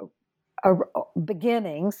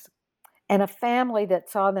beginnings, and a family that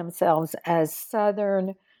saw themselves as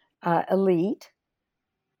Southern elite,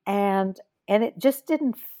 and it just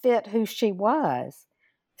didn't fit who she was.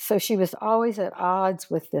 So she was always at odds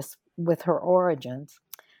with her origins,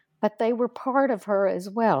 but they were part of her as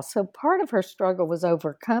well. So part of her struggle was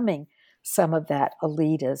overcoming some of that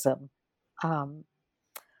elitism.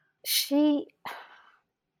 She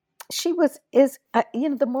is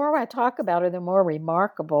the more I talk about her, the more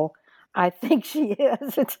remarkable I think she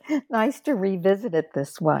is. It's nice to revisit it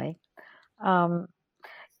this way.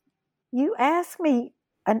 You asked me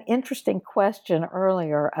an interesting question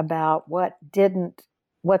earlier about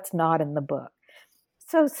what's not in the book.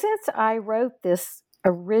 So since I wrote this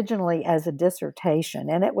originally as a dissertation,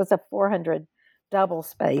 and it was a 400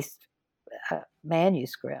 double-spaced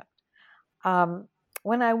manuscript,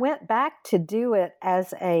 when I went back to do it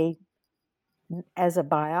as a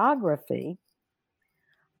biography,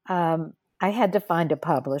 I had to find a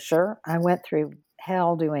publisher. I went through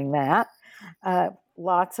hell doing that.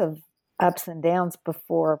 Lots of ups and downs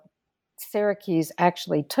before Syracuse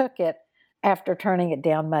actually took it after turning it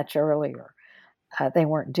down much earlier. They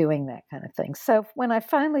weren't doing that kind of thing. So when I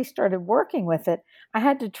finally started working with it, I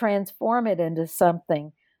had to transform it into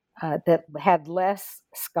something that had less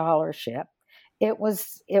scholarship. It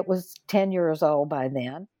was 10 years old by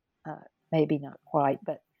then, maybe not quite,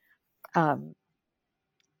 but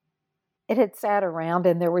it had sat around,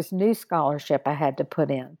 and there was new scholarship I had to put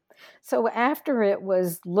in. So after it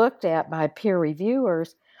was looked at by peer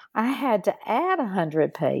reviewers, I had to add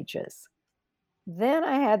 100 pages. Then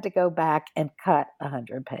I had to go back and cut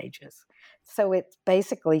 100 pages. So it's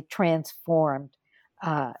basically transformed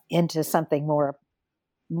into something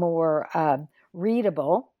more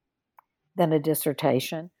readable than a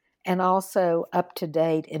dissertation, and also up to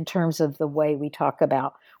date in terms of the way we talk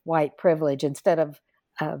about white privilege, instead of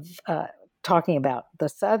talking about the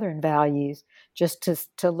Southern values, just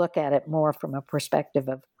to look at it more from a perspective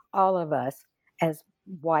of all of us as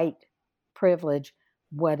white privilege.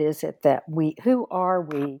 What is it that who are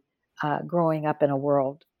we growing up in a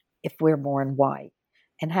world if we're born white?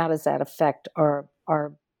 And how does that affect our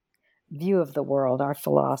view of the world, our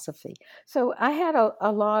philosophy? So I had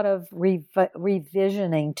a lot of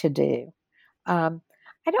revisioning to do. I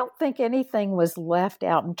don't think anything was left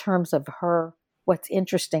out in terms of what's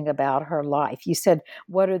interesting about her life. You said,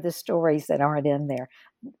 what are the stories that aren't in there?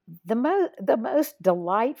 The most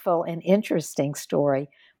delightful and interesting story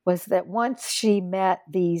was that once she met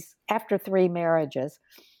after 3 marriages,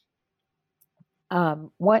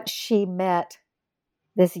 once she met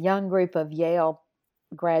this young group of Yale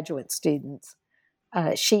graduate students,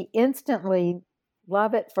 she instantly,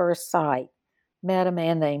 love at first sight, met a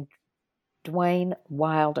man named Dwayne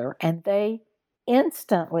Wilder, and they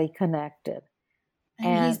instantly connected.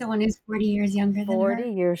 And he's the one who's 40 years younger than her. 40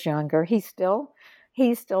 years younger. He's still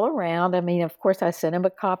around. I mean, of course, I sent him a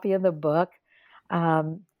copy of the book.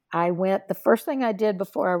 The first thing I did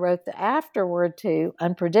before I wrote the afterword to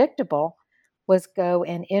Unpredictable was go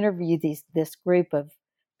and interview this group of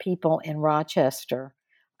people in Rochester.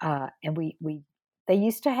 And they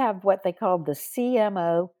used to have what they called the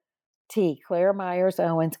CMOT, Claire Myers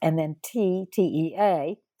Owens, and then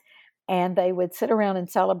TEA. And they would sit around and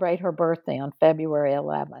celebrate her birthday on February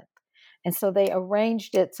 11th. And so they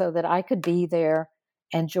arranged it so that I could be there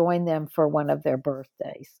and join them for one of their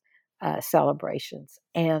birthdays celebrations.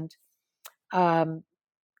 And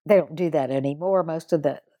they don't do that anymore. Most of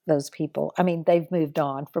those people, I mean, they've moved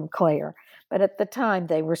on from Claire. But at the time,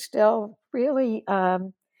 they were still really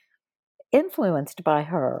influenced by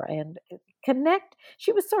her and connect.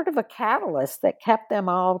 She was sort of a catalyst that kept them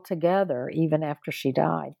all together even after she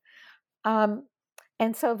died. Um,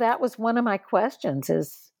 and so that was one of my questions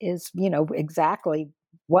is, exactly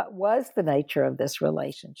what was the nature of this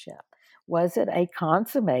relationship? Was it a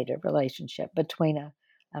consummated relationship between a,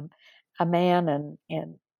 a man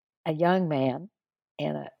and a young man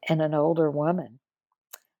and an older woman?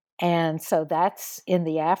 And so that's in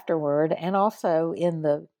the afterword and also in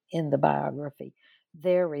the biography,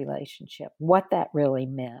 their relationship, what that really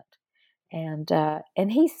meant. And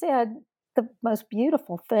he said the most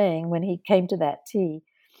beautiful thing when he came to that tea,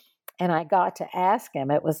 and I got to ask him.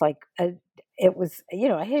 It was like it was,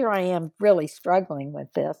 here I am really struggling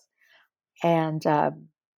with this, and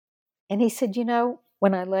he said,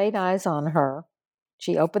 when I laid eyes on her,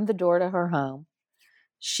 she opened the door to her home.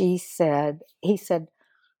 He said,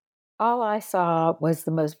 all I saw was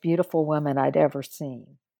the most beautiful woman I'd ever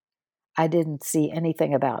seen. I didn't see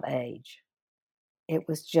anything about age. It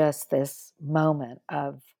was just this moment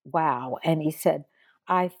of wow. And he said,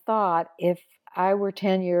 I thought if I were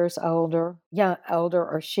 10 years older,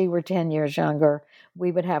 or she were 10 years younger,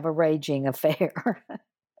 we would have a raging affair.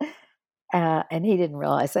 And he didn't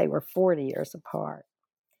realize they were 40 years apart.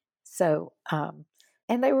 So, and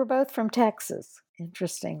they were both from Texas,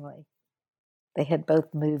 interestingly. They had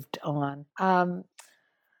both moved on.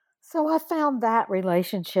 So I found that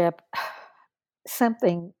relationship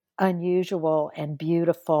something unusual and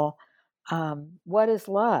beautiful. What is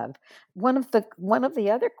love? One of the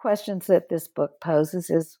other questions that this book poses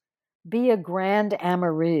is, be a grand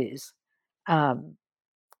amoureuse. Um,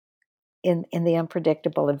 in the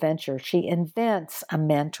unpredictable adventure, she invents a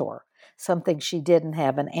mentor, something she didn't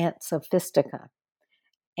have, an Aunt Sophistica,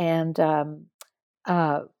 and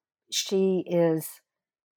uh, she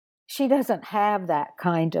doesn't have that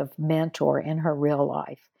kind of mentor in her real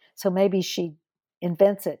life. So maybe she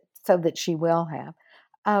invents it so that she will have.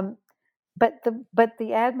 Um, but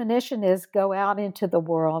the admonition is, go out into the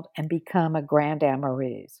world and become a grand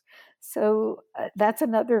amoureuse. So that's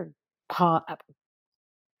another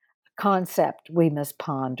concept we must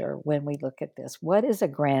ponder when we look at this. What is a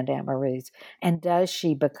grand amoureuse, and does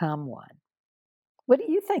she become one? What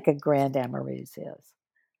do you think a grand amoureuse is?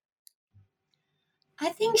 I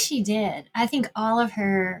think she did. I think all of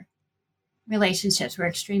her relationships were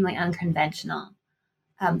extremely unconventional.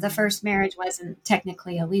 The first marriage wasn't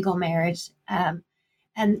technically a legal marriage, and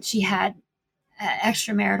she had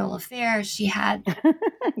extramarital affairs. She had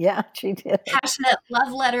Yeah, she did. passionate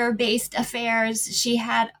love letter based affairs. She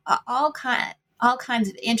had all kinds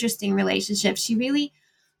of interesting relationships. She really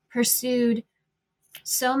pursued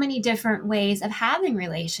so many different ways of having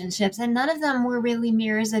relationships, and none of them were really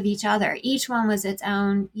mirrors of each other. Each one was its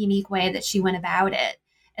own unique way that she went about it,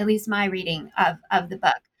 at least my reading of the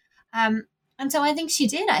book. And so I think she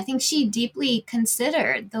did. I think she deeply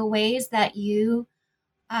considered the ways that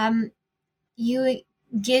um, you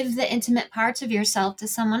give the intimate parts of yourself to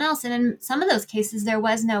someone else. And in some of those cases, there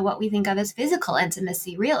was no what we think of as physical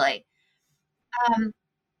intimacy, really. Um,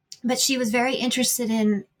 but she was very interested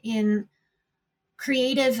in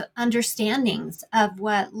creative understandings of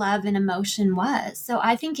what love and emotion was. So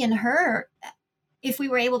I think in her, if we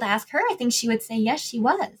were able to ask her, I think she would say yes, she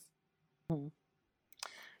was.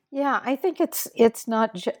 Yeah, I think it's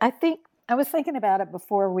not. I think I was thinking about it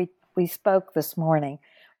before we spoke this morning.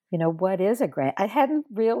 What is a grant? I hadn't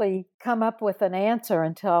really come up with an answer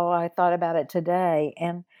until I thought about it today,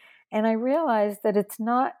 and I realized that it's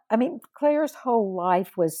not. I mean, Claire's whole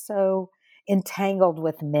life was so entangled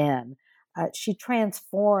with men. She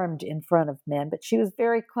transformed in front of men, but she was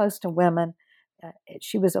very close to women.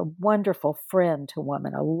 She was a wonderful friend to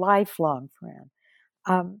women, a lifelong friend.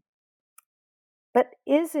 Um, but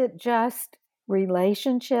is it just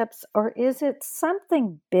relationships, or is it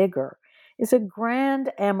something bigger? Is a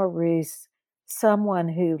grand amoureuse someone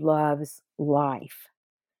who loves life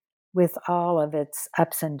with all of its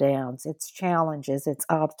ups and downs, its challenges, its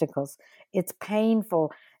obstacles, its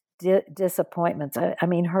painful disappointments? I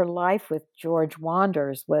mean, her life with George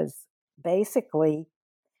Wanders was basically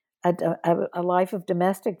a life of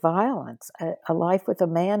domestic violence, a life with a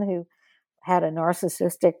man who had a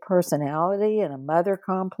narcissistic personality and a mother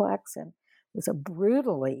complex, and was a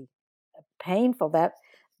brutally painful.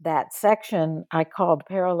 That section I called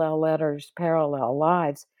Parallel Letters, Parallel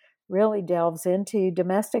Lives really delves into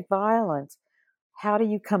domestic violence. How do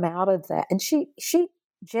you come out of that? And she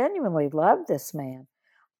genuinely loved this man.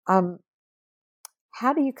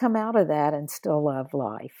 How do you come out of that and still love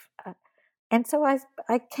life? And so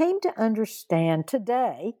I came to understand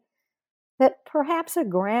today that perhaps a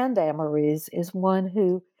grand amoureuse is one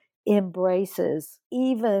who embraces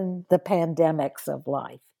even the pandemics of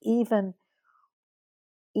life, even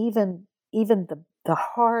the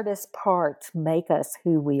hardest parts make us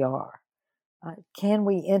who we are. Can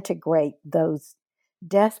we integrate those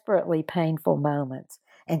desperately painful moments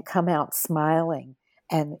and come out smiling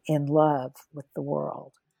and in love with the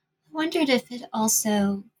world? I wondered if it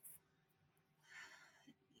also,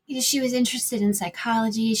 she was interested in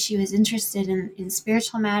psychology, she was interested in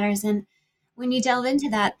spiritual matters, and when you delve into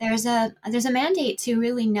that, there's a mandate to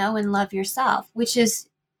really know and love yourself, which is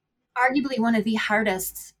arguably one of the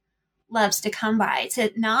hardest loves to come by,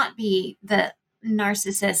 to not be the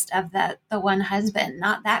narcissist of the one husband,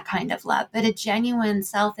 not that kind of love, but a genuine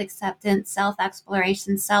self-acceptance,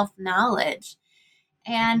 self-exploration, self-knowledge,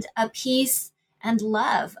 and a peace and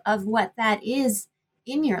love of what that is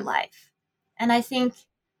in your life. And I think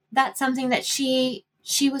that's something that she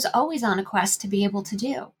was always on a quest to be able to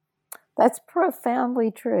do. That's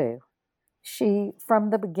profoundly true. She, from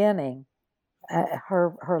the beginning,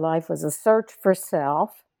 her life was a search for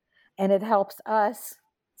self, and it helps us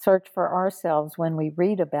search for ourselves when we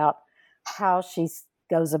read about how she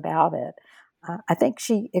goes about it. I think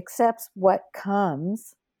she accepts what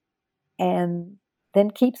comes and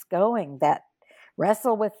then keeps going. That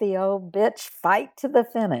wrestle with the old bitch, fight to the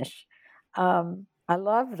finish. I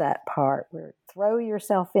love that part where throw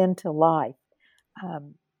yourself into life,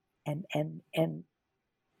 and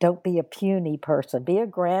don't be a puny person. Be a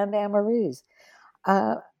grand amoureuse.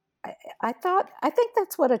 I think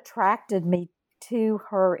that's what attracted me to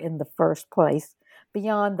her in the first place,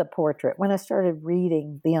 beyond the portrait. When I started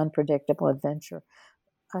reading The Unpredictable Adventure,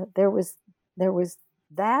 there was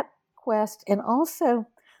that quest, and also,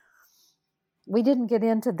 we didn't get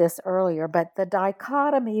into this earlier, but the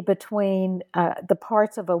dichotomy between the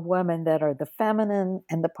parts of a woman that are the feminine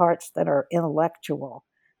and the parts that are intellectual,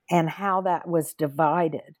 and how that was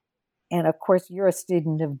divided. And of course, you're a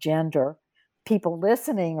student of gender. People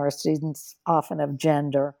listening are students often of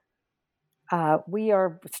gender. We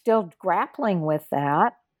are still grappling with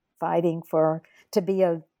that, fighting to be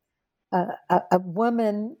a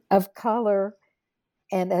woman of color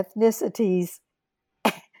and ethnicities,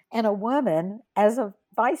 and a woman as a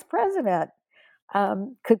vice president.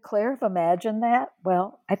 Could Claire have imagined that?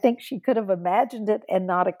 Well, I think she could have imagined it and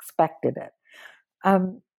not expected it.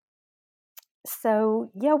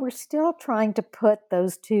 So yeah, we're still trying to put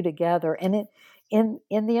those two together. And in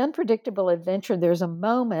The Unpredictable Adventure, there's a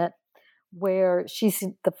moment where she's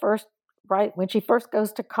when she first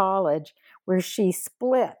goes to college, where she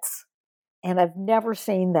splits. And I've never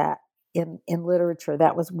seen that in literature.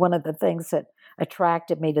 That was one of the things that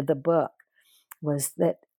attracted me to the book, was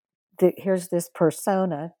that here's this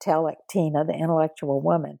persona, Tina, the intellectual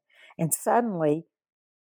woman, and suddenly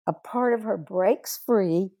a part of her breaks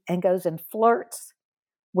free and goes and flirts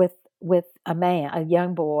with a man, a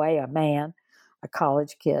young boy, a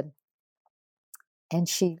college kid. And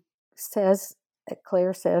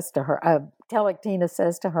Claire says to her, Tina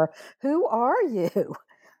says to her, "Who are you?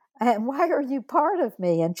 And why are you part of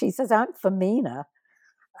me?" And she says, "I'm Femina.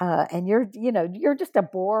 And you're just a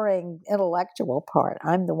boring intellectual part.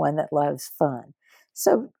 I'm the one that loves fun."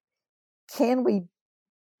 So can we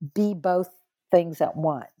be both things at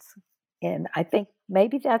once? And I think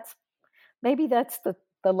maybe that's the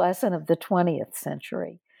lesson of the 20th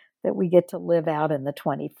century that we get to live out in the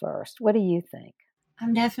 21st. What do you think?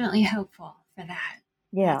 I'm definitely hopeful for that.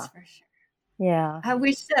 Yeah. That's for sure. Yeah. I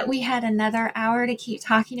wish that we had another hour to keep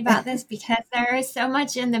talking about this, because there is so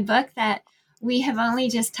much in the book that we have only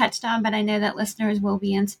just touched on, but I know that listeners will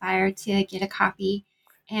be inspired to get a copy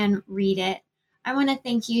and read it. I want to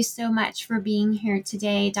thank you so much for being here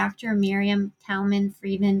today, Dr. Miriam Talman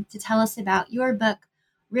Friedman, to tell us about your book,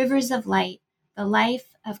 Rivers of Light, The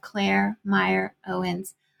Life of Claire Meyer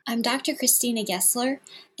Owens. I'm Dr. Christina Gessler,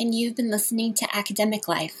 and you've been listening to Academic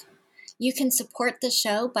Life. You can support the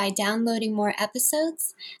show by downloading more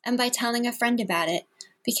episodes and by telling a friend about it,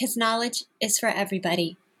 because knowledge is for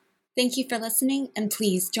everybody. Thank you for listening, and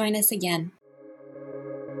please join us again.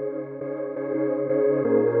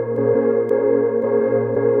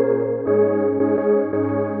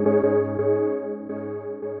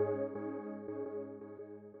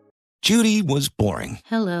 Judy was boring.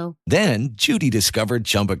 Hello. Then Judy discovered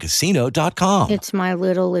ChumbaCasino.com. It's my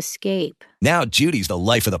little escape. Now Judy's the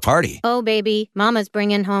life of the party. Oh, baby, mama's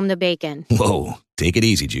bringing home the bacon. Whoa, take it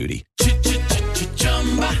easy, Judy.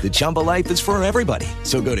 The Chumba life is for everybody.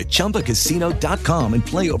 So go to ChumbaCasino.com and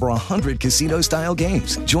play over 100 casino-style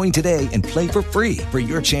games. Join today and play for free for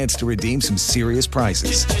your chance to redeem some serious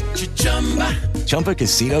prizes.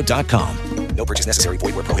 ChumbaCasino.com. No purchase necessary.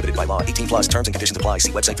 Void where prohibited by law. 18+ terms and conditions apply.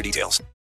 See website for details.